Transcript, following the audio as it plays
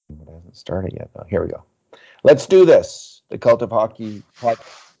Starting it. Oh, here we go. Let's do this. The Cult of Hockey podcast.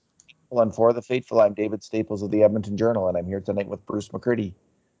 And for the faithful, I'm David Staples of the Edmonton Journal, and I'm here tonight with Bruce McCurdy.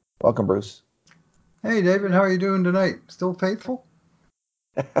 Welcome, Bruce. Hey, David, how are you doing tonight? Still faithful?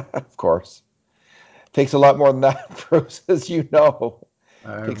 Of course. Takes a lot more than that, Bruce, as you know.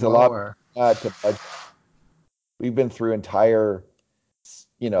 I'm Takes a well lot aware. to budget. We've been through entire,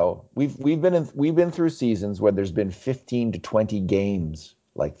 we've been through seasons where there's been 15 to 20 games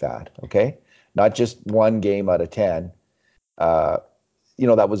like that. Okay, not just one game out of 10. Uh,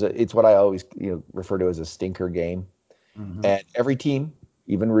 it's what I always refer to as a stinker game. Hmm. And every team,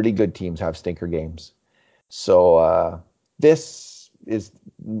 even really good teams, have stinker games. So this is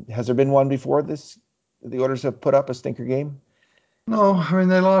has there been one before this? The Oilers have put up a stinker game. No, I mean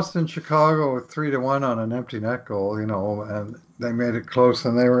they lost in Chicago with 3-1 on an empty net goal, and they made it close,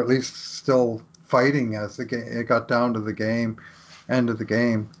 and they were at least still fighting as the game it got down to the end of the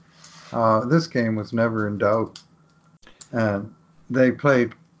game. This game was never in doubt, and they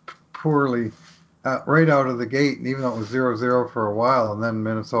played poorly right out of the gate, and even though it was 0-0 for a while, and then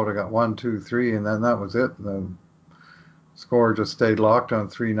Minnesota got 1-2-3, and then that was it. The score just stayed locked on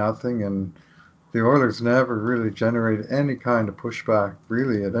 3-0, and the Oilers never really generated any kind of pushback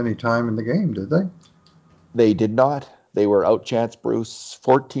really at any time in the game, did they? They did not. They were outchanced, Bruce,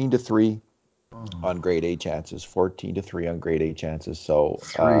 14-3 Oh, on grade A chances. 14-3 on grade A chances. So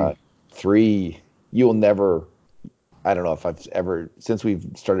three. three. You'll never. I don't know if I've ever since we've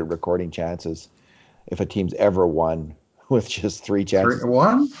started recording chances. If a team's ever won with just three Three chances.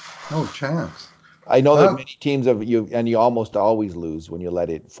 one? No chance. I know that That many teams have you almost always lose when you let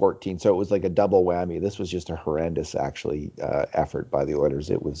it 14. So it was like a double whammy. This was just a horrendous, actually, effort by the Oilers.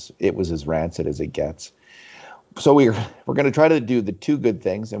 It was as rancid as it gets. So we're going to try to do the two good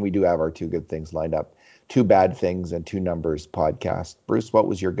things, and we do have our two good things lined up. Two bad things and two numbers podcast. Bruce, what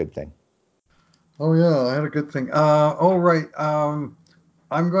was your good thing? oh yeah, I had a good thing. Oh right. I'm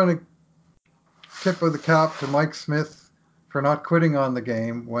going to tip of the cap to Mike Smith for not quitting on the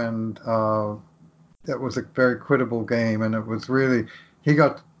game when it was a very quittable game, and it was really he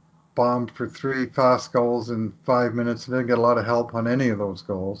got bombed for three fast goals in 5 minutes and didn't get a lot of help on any of those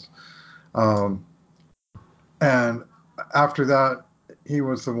goals. Um, and after that, he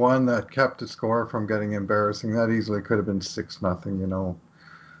was the one that kept the score from getting embarrassing. That easily could have been 6-0.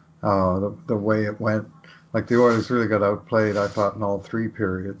 The way it went, like the Oilers really got outplayed. I thought in all three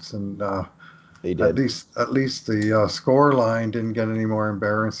periods, and They at did. least at least the score line didn't get any more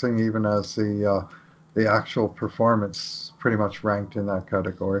embarrassing, even as the actual performance pretty much ranked in that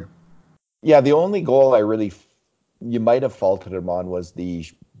category. Yeah, the only goal you might have faulted him on was the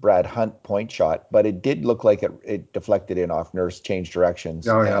Brad Hunt point shot, but it did look like it deflected in off Nurse, changed directions,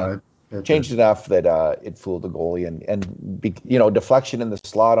 Oh and yeah, it did. changed enough that it fooled the goalie. And deflection in the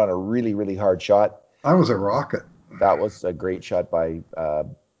slot on a really, really hard shot. I was a rocket. That was a great shot by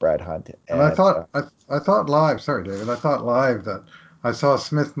Brad Hunt. And I And thought I thought live, sorry David, I thought live that I saw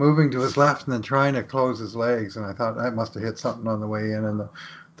Smith moving to his left and then trying to close his legs, and I thought that must have hit something on the way in. And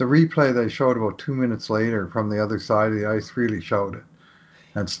the replay they showed about 2 minutes later from the other side of the ice really showed it.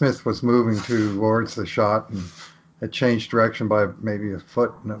 And Smith was moving towards the shot, and it changed direction by maybe a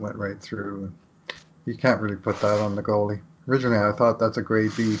foot, and it went right through. And you can't really put that on the goalie. Originally, I thought that's a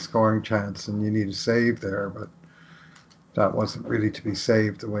grade B scoring chance, and you need a save there, but that wasn't really to be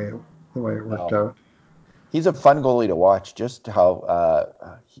saved the way it worked no, out. he's a fun goalie to watch. Just how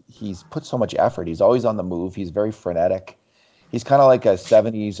he's put so much effort. He's always on the move. He's very frenetic. He's kind of like a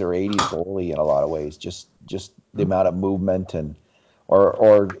 70s or 80s goalie in a lot of ways. Just the amount of movement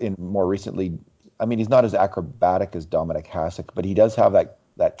or in more recently, I mean, he's not as acrobatic as Dominic Hasek, but he does have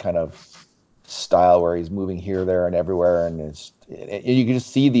that kind of style where he's moving here, there, and everywhere, and you can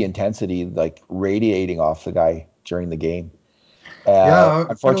just see the intensity like radiating off the guy during the game. Yeah,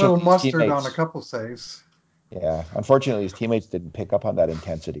 put a little Unfortunately, his mustard on a teammates, couple saves. yeah, unfortunately, his teammates didn't pick up on that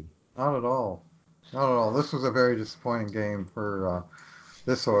intensity. Not at all. Not at all. This was a very disappointing game for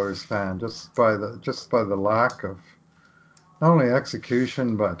this Oilers fan, just by the lack of not only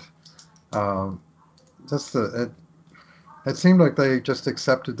execution but um, just it seemed like they just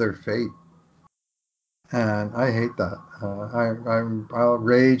accepted their fate, and I hate that. I'll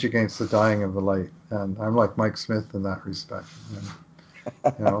rage against the dying of the light, and I'm like Mike Smith in that respect.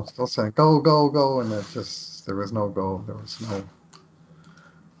 And, still saying go, go, go, and there was no go, there was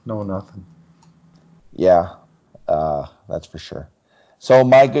no nothing. Yeah, that's for sure. So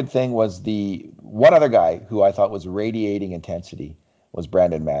my good thing was the one other guy who I thought was radiating intensity was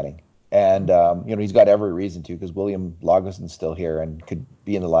Brandon Manning. And he's got every reason to because William Lauguson's still here and could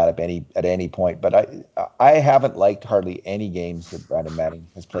be in the lineup at any point. But I haven't liked hardly any games that Brandon Manning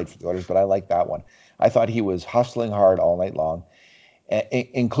has played for the Oilers, but I like that one. I thought he was hustling hard all night long,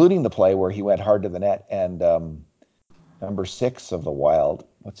 including the play where he went hard to the net and number 6 of the Wild,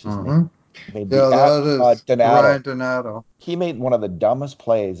 what's his name, Mm-hmm. made Yeah, that is Donato. Ryan Donato. He made one of the dumbest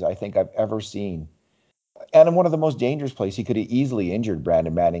plays I think I've ever seen and in one of the most dangerous plays, he could have easily injured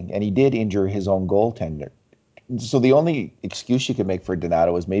Brandon Manning, and he did injure his own goaltender. So the only excuse you could make for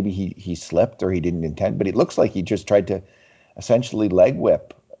Donato is maybe he slipped or he didn't intend, but it looks like he just tried to essentially leg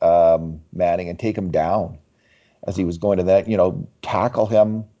whip Manning and take him down as he was going to that, tackle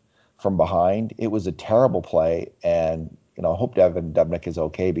him from behind. It was a terrible play, and I hope Devin Dubnyk is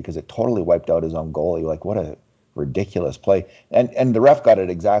okay because it totally wiped out his own goalie. Like what a ridiculous play, and the ref got it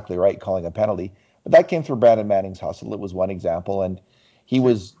exactly right, calling a penalty. But that came through Brandon Manning's hustle. It was one example, and he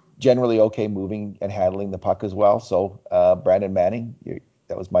was generally okay moving and handling the puck as well. So Brandon Manning,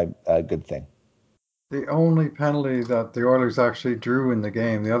 that was my good thing. The only penalty that the Oilers actually drew in the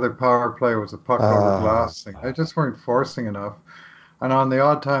game, the other power play was a puck over Uh, glass thing. They just weren't forcing enough. And on the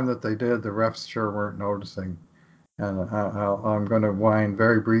odd time that they did, the refs sure weren't noticing. And I'm going to whine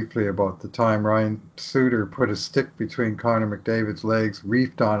very briefly about the time Ryan Suter put a stick between Connor McDavid's legs,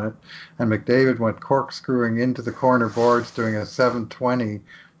 reefed on it, and McDavid went corkscrewing into the corner boards doing a 720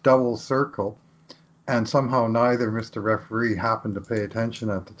 double circle. And somehow neither Mr. Referee happened to pay attention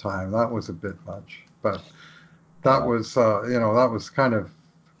at the time. That was a bit much. But that yeah. was, that was kind of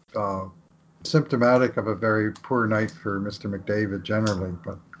uh, symptomatic of a very poor night for Mr. McDavid generally,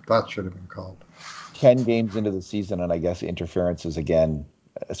 but that should have been called. 10 games into the season, and I guess interferences again,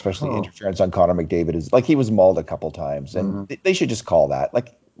 especially Oh, interference on Connor McDavid, is like he was mauled a couple times, and hmm they should just call that.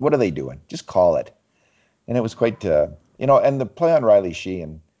 Like, what are they doing? Just call it. And it was quite, and the play on Riley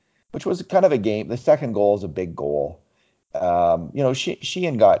Sheehan, which was kind of a game. The second goal is a big goal.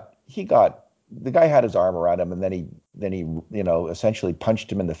 Sheehan got the guy had his arm around him, and then he essentially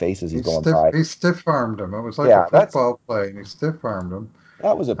punched him in the face as he's going by. he stiff armed him. It was like a Yeah, football play, and he stiff armed him.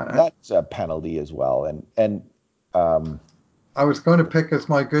 And that's a penalty as well, and um, I was going to pick as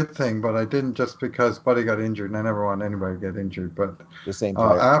my good thing, but I didn't just because Buddy got injured, and I never want anybody to get injured. But the same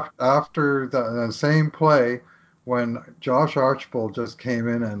player. after the same play, when Josh Archibald just came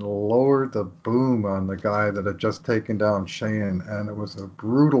in and lowered the boom on the guy that had just taken down Shane, and it was a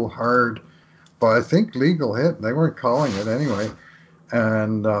brutal, hard, but I think legal hit. They weren't calling it anyway,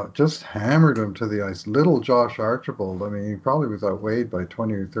 and just hammered him to the ice. Little Josh Archibald. I mean, he probably was outweighed by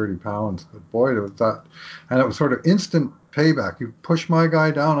 20 or 30 pounds, but boy, it was that. And it was sort of instant payback. You push my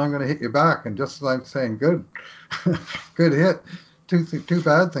guy down, I'm going to hit you back. And just as I'm saying, good, good hit, two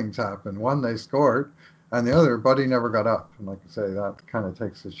bad things happened. One, they scored, and the other, Buddy never got up. And like I say, that kind of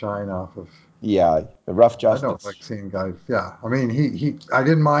takes the shine off of. Yeah, the rough I don't like justice. seeing guys. Yeah, I mean, I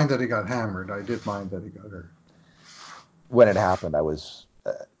didn't mind that he got hammered. I did mind that he got hurt. When it happened, I was,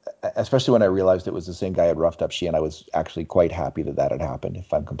 especially when I realized it was the same guy had roughed up Sheehan, I was actually quite happy that that had happened,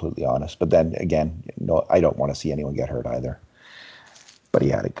 if I'm completely honest. But then again, no, I don't want to see anyone get hurt either. But he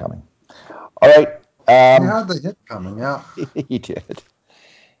had it coming. All right. He had the hit coming. Yeah. He did.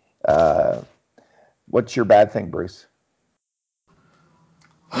 Uh, what's your bad thing, Bruce?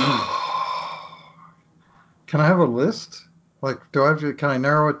 Can I have a list? Like, do I have to? Can I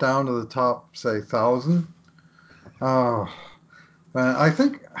narrow it down to the top, say, 1,000? Oh man, I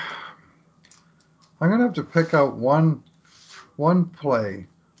think I'm gonna have to pick out one play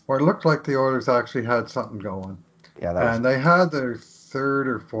where it looked like the Oilers actually had something going, Yeah, that was and they had their third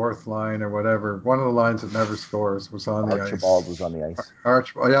or fourth line or whatever. One of the lines that never scores was on the ice. Archibald was on the ice.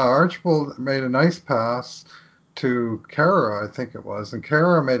 Archibald made a nice pass to Kara, I think it was, and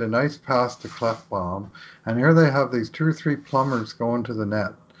Kara made a nice pass to Clefbaum, and here they have these two or three plumbers going to the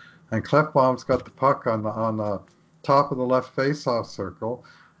net, and Clefbaum's got the puck on the top of the left face-off circle,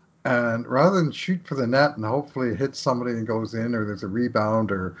 and rather than shoot for the net and hopefully it hits somebody and goes in, or there's a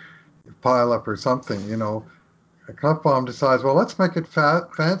rebound or pile up or something, Klefbom decides, well, let's make it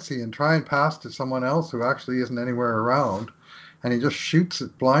fancy and try and pass to someone else who actually isn't anywhere around. And he just shoots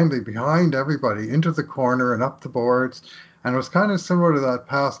it blindly behind everybody into the corner and up the boards. And it was kind of similar to that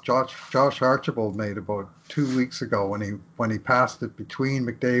pass Josh Archibald made about 2 weeks ago when he passed it between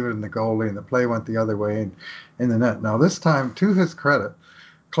McDavid and the goalie, and the play went the other way in the net. Now this time, to his credit,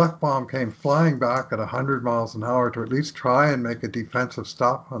 Klefbom came flying back at 100 miles an hour to at least try and make a defensive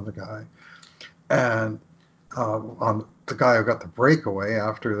stop on the guy. And on the guy who got the breakaway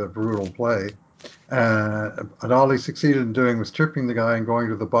after the brutal play. And all he succeeded in doing was tripping the guy and going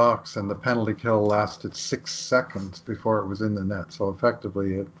to the box, and the penalty kill lasted 6 seconds before it was in the net. So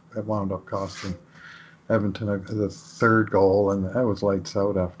effectively, it wound up costing Edmonton the third goal, and it was lights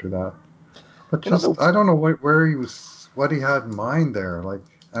out after that. But You know, just, I don't know where he was, what he had in mind there. Like,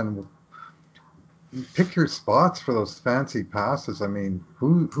 and pick your spots for those fancy passes. I mean,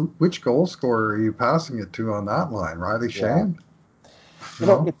 which goal scorer are you passing it to on that line? Riley yeah. Shane? You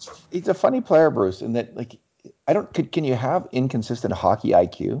know, No? it's a funny player, Bruce, in that like I don't can you have inconsistent hockey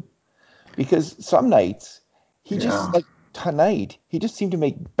IQ? Because some nights he just Yeah. like tonight he just seemed to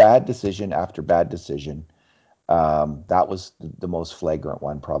make bad decision after bad decision. That was the most flagrant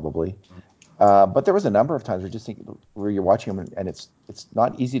one probably. But there was a number of times where just think where you're watching him and it's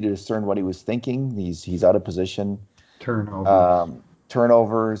not easy to discern what he was thinking. He's out of position, Turnovers.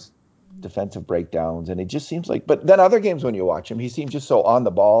 turnovers, defensive breakdowns, and it just seems like. But then other games when you watch him, he seems just so on the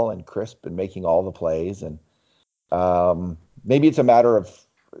ball and crisp and making all the plays. And maybe it's a matter of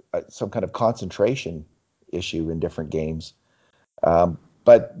some kind of concentration issue in different games.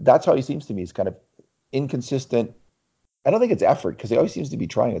 But that's how he seems to me. He's kind of inconsistent. I don't think it's effort because he always seems to be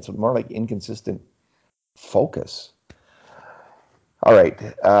trying. It's more like inconsistent focus. All right.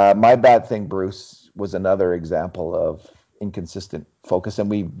 My bad thing, Bruce, was another example of inconsistent focus. And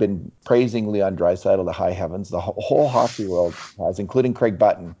we've been praising Leon Draisaitl to high heavens. The whole hockey world has, including Craig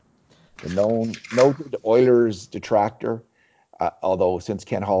Button, the noted Oilers detractor, although since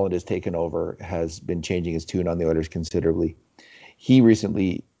Ken Holland has taken over, has been changing his tune on the Oilers considerably. He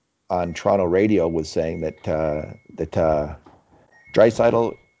recently on Toronto radio was saying that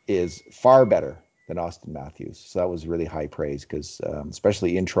Draisaitl is far better than Austin Matthews. So that was really high praise because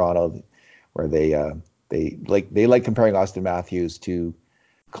especially in Toronto, where they like comparing Austin Matthews to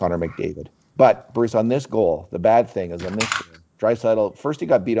Connor McDavid. But Bruce, on this goal, the bad thing is on this goal, Draisaitl first he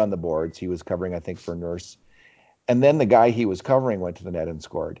got beat on the boards. He was covering, I think, for Nurse, and then the guy he was covering went to the net and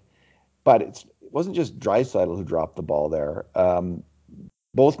scored. But it wasn't just Draisaitl who dropped the ball there.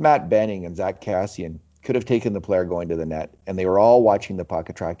 Both Matt Benning and Zach Cassian could have taken the player going to the net, and they were all watching the puck,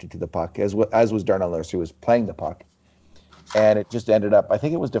 attracted to the puck, as was Darnell Nurse, who was playing the puck. And it just ended up, I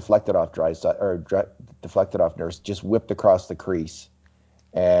think it was deflected off deflected off Nurse, just whipped across the crease,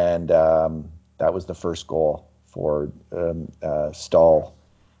 and that was the first goal for Stahl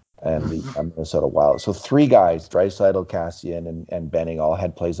and the Mhm. Minnesota Wild. So three guys, Draisaitl, Cassian, and Benning, all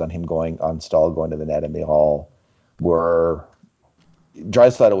had plays on him going on Stahl going to the net, and they all were.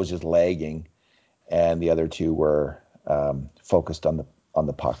 Draisaitl was just lagging, and the other two were focused on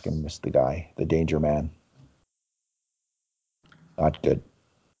the puck and missed the guy, the danger man. Not good.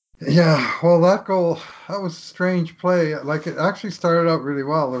 Yeah, well, that goal, that was a strange play. Like, it actually started out really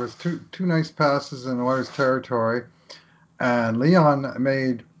well. There was two nice passes in Oilers territory, and Leon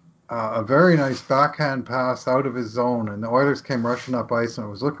made a very nice backhand pass out of his zone, and the Oilers came rushing up ice, and it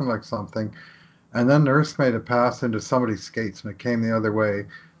was looking like something. And then Nurse made a pass into somebody's skates, and it came the other way.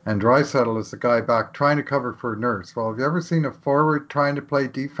 And Draisaitl is the guy back trying to cover for Nurse. Well, have you ever seen a forward trying to play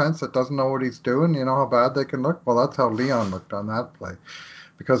defense that doesn't know what he's doing? You know how bad they can look? Well, that's how Leon looked on that play.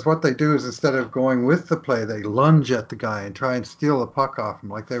 Because what they do is instead of going with the play, they lunge at the guy and try and steal the puck off him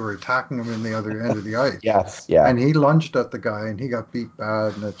like they were attacking him in the other end of the ice. Yes, yeah. And he lunged at the guy and he got beat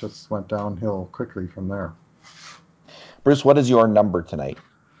bad, and it just went downhill quickly from there. Bruce, what is your number tonight?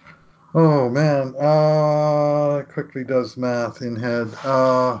 Oh man, quickly does math in head.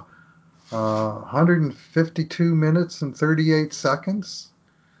 152 minutes and 38 seconds.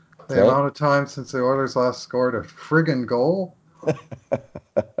 The Okay. amount of time since the Oilers last scored a friggin' goal.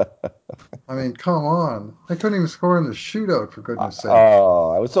 I mean, come on. They couldn't even score in the shootout, for goodness sakes. Oh,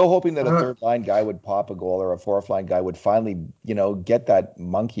 I was so hoping that a Uh, third line guy would pop a goal or a fourth line guy would finally, get that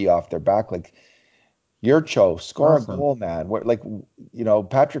monkey off their back. Like Yurcho, score a Nothing. goal, man.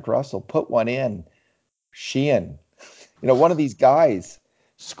 Patrick Russell, put one in. Sheehan, one of these guys,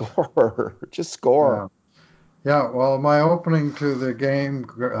 score, just score. Yeah. Yeah, well, my opening to the game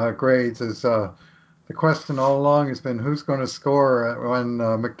grades is the question all along has been who's going to score when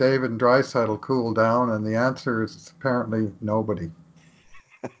McDavid and Draisaitl cool down, and the answer is apparently nobody.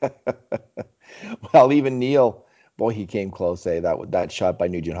 Well, even Neil, boy, he came close. That shot by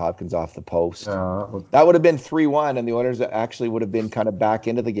Nugent Hopkins off the post. Yeah, That would have been 3-1, and the Oilers actually would have been kind of back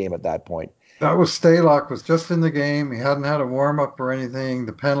into the game at that point. that was Stalock was just in the game. He hadn't had a warm up or anything.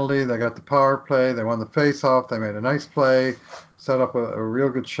 The penalty, they got the power play, they won the face off. They made a nice play, set up a real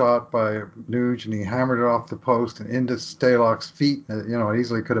good shot by Nuge, and he hammered it off the post and into Stalock's feet. It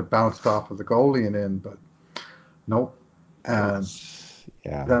easily could have bounced off of the goalie and in, but nope. That And was,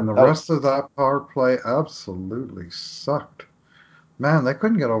 yeah. then the rest of that power play absolutely sucked. Man, they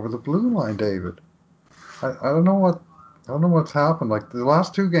couldn't get over the blue line, David. I don't know what's happened. Like the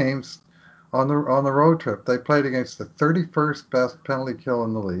last two games on the road trip, they played against the 31st best penalty kill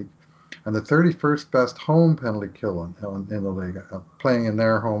in the league and the 31st best home penalty kill in the league, playing in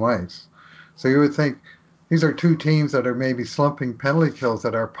their home ice. So you would think these are two teams that are maybe slumping penalty kills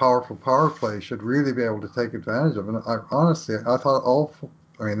that our powerful power play should really be able to take advantage of. And honestly, I thought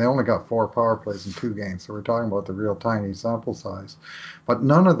I mean, they only got four power plays in two games, so we're talking about the real tiny sample size. But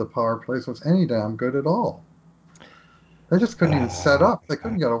none of the power plays was any damn good at all. They just couldn't even set up. They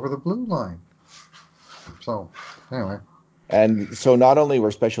couldn't get over the blue line. So, anyway. And so not only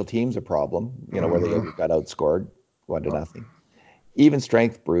were special teams a problem, where they Hmm. got outscored 1-0. Even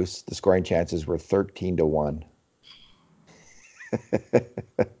strength, Bruce, the scoring chances were 13-1. The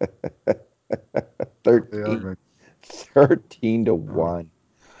 13, ugly. 13-1.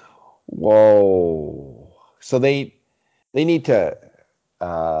 Whoa. So they need to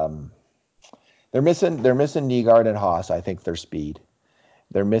um they're missing Nygaard and Haas. I think their speed.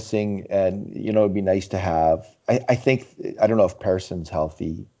 They're missing, and it'd be nice to have. I think I don't know if Pearson's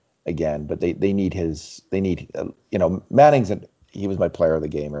healthy again, but they need his. They need Manning's. He was my player of the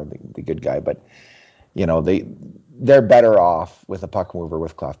game or the good guy, but they're better off with a puck mover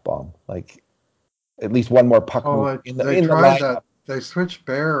with Clefbaum. Like at least one more puck Oh, mover in the they in the tried that. lineup. They switched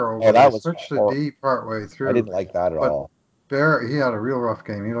Bear Oh, over. They that was switched to horrible. D partway I through, didn't like that at but all. Bear, he had a real rough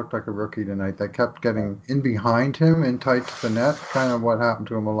game. He looked like a rookie tonight. They kept Yeah. getting in behind him in tight to the net, kind of what happened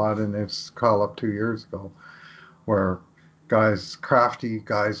to him a lot in his call up 2 years ago, where crafty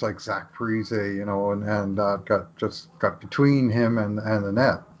guys like Zach Parise, and got between him and the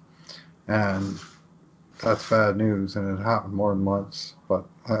net, and that's bad news. And it happened more than once. But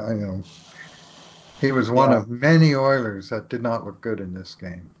he was one Yeah. of many Oilers that did not look good in this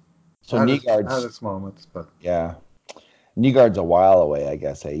game. So Had Nygaard's its moments, but yeah. Nygaard's a while away, I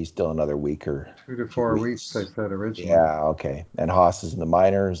guess. He's still another week or 2 2 to 4 weeks they weeks. said originally. Yeah, okay. And Haas is in the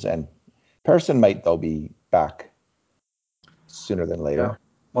minors, and Pearson might though be back sooner than Yeah. later.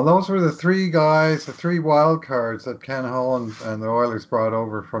 Well, those were the three guys, the three wild cards that Ken Holland and the Oilers brought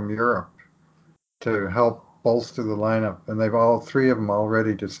over from Europe to help bolster the lineup, and they've all three of them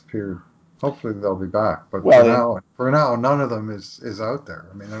already disappeared. Hopefully they'll be back, but Well, and for now, none of them is out there.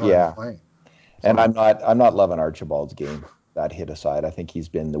 I mean, they're not even yeah, playing. and So I'm not loving Archibald's game. That hit aside, I think he's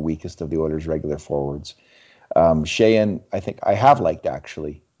been the weakest of the Oilers' regular forwards. Sheahan, I think I have liked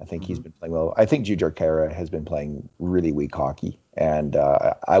actually. I think he's mhm. been playing well. I think Jujhar Khaira has been playing really weak hockey, and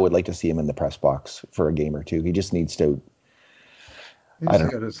I would like to see him in the press box for a game or two. He just needs to. He I needs don't to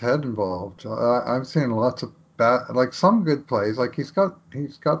know. get his head involved. I'm seeing lots of bad, like some good plays. Like he's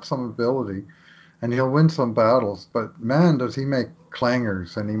got some ability, and he'll win some battles. But man, does he make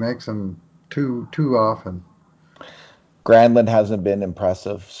clangers, and he makes them too often. Granlund hasn't been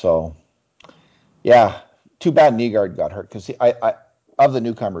impressive, so yeah. Too bad Nygaard got hurt because I of the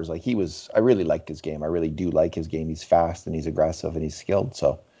newcomers, like he was. I really liked his game. I really do like his game. He's fast and he's aggressive and he's skilled.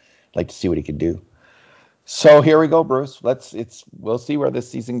 So I'd like to see what he could do. So here we go, Bruce. We'll see where this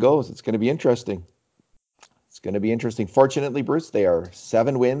season goes. It's going to be interesting. It's going to be interesting. Fortunately, Bruce, they are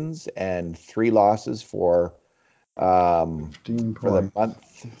 7 wins and 3 losses um, 15 for the points.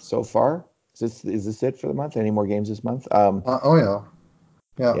 month so far. Is this it for the month? Any more games this month? Oh yeah,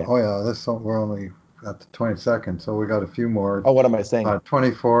 yeah. Yeah. Oh yeah. We're only at the 22nd, so we got a few more. Oh, what am I saying?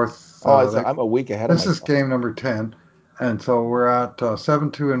 24th. Oh, I'm a week ahead of This is myself. game number 10, and so we're at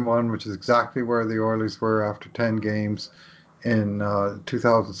 7-2-1, which is exactly where the Oilers were after 10 games in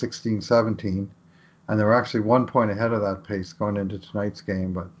 2016-17, and they were actually 1 point ahead of that pace going into tonight's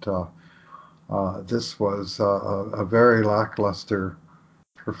game. But this was a very lackluster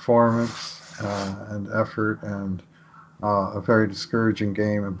performance and effort, and a very discouraging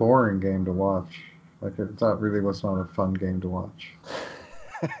game, a boring game to watch. That really was not a fun game to watch.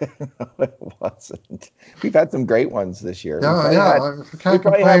 No, it wasn't. We've had some great ones this year. We Yeah, probably had yeah. I we can't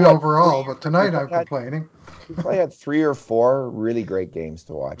probably had complain what overall, but tonight I'm complaining. we probably had 3 or 4 really great games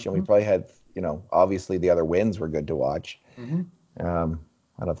to watch, and we Hmm. probably had obviously the other wins were good to watch. Hmm. Um,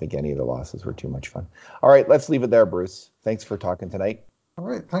 I don't think any of the losses were too much fun. All right, let's leave it there, Bruce. Thanks for talking tonight. All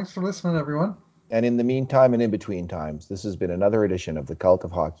right. Thanks for listening, everyone. And in the meantime and in between times, this has been another edition of the Cult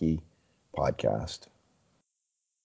of Hockey podcast.